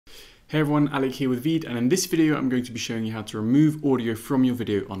Hey everyone, Alec here with Veed, and in this video I'm going to be showing you how to remove audio from your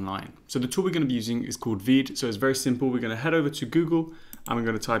video online. So the tool we're going to be using is called Veed. So it's very simple. We're going to head over to Google and we're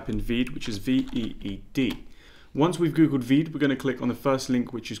going to type in Veed, which is V-E-E-D. Once we've Googled Veed, we're going to click on the first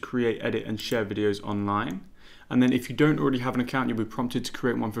link, which is create, edit and share videos online. And then if you don't already have an account, you'll be prompted to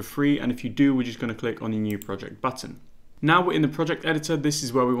create one for free. And if you do, we're just going to click on the new project button. Now we're in the project editor. This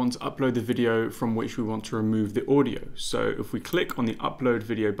is where we want to upload the video from which we want to remove the audio. So if we click on the upload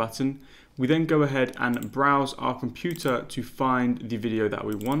video button, we then go ahead and browse our computer to find the video that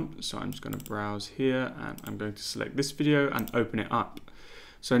we want. So I'm just going to browse here and I'm going to select this video and open it up.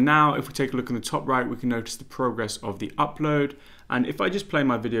 So now if we take a look in the top right, we can notice the progress of the upload. And if I just play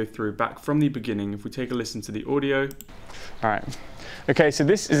my video through back from the beginning, if we take a listen to the audio. All right. Okay, so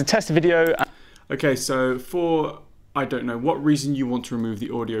this is a test video. Okay, so for I don't know what reason you want to remove the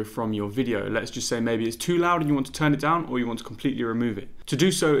audio from your video. Let's just say maybe it's too loud and you want to turn it down, or you want to completely remove it. To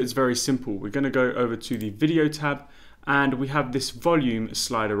do so, it's very simple. We're going to go over to the video tab and we have this volume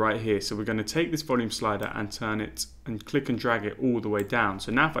slider right here. So we're going to take this volume slider and turn it and click and drag it all the way down.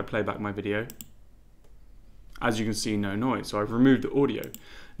 So now if I play back my video, as you can see, no noise. So I've removed the audio.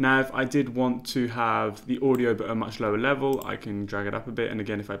 Now if I did want to have the audio but at a much lower level, I can drag it up a bit. And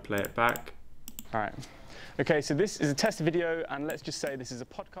again, if I play it back. All right. Okay, so this is a test video, and let's just say this is a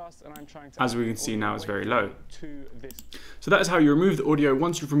podcast, and I'm trying to... As we can see now, it's very low. To this. So that is how you remove the audio.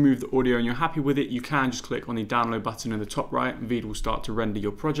 Once you've removed the audio and you're happy with it, you can just click on the download button in the top right, and Veed will start to render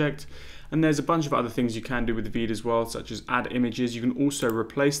your project. And there's a bunch of other things you can do with Veed as well, such as add images. You can also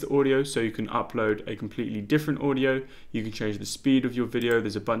replace the audio, so you can upload a completely different audio. You can change the speed of your video.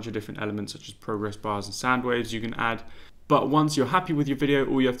 There's a bunch of different elements, such as progress bars and sound waves you can add. But once you're happy with your video,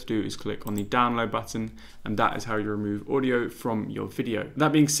 all you have to do is click on the download button, and that is how you remove audio from your video.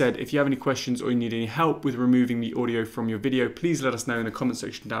 That being said, if you have any questions or you need any help with removing the audio from your video, please let us know in the comment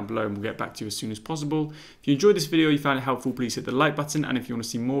section down below and we'll get back to you as soon as possible. If you enjoyed this video, you found it helpful, please hit the like button. And if you want to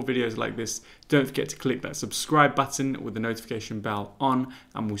see more videos like this, don't forget to click that subscribe button with the notification bell on,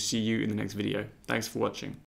 and we'll see you in the next video. Thanks for watching.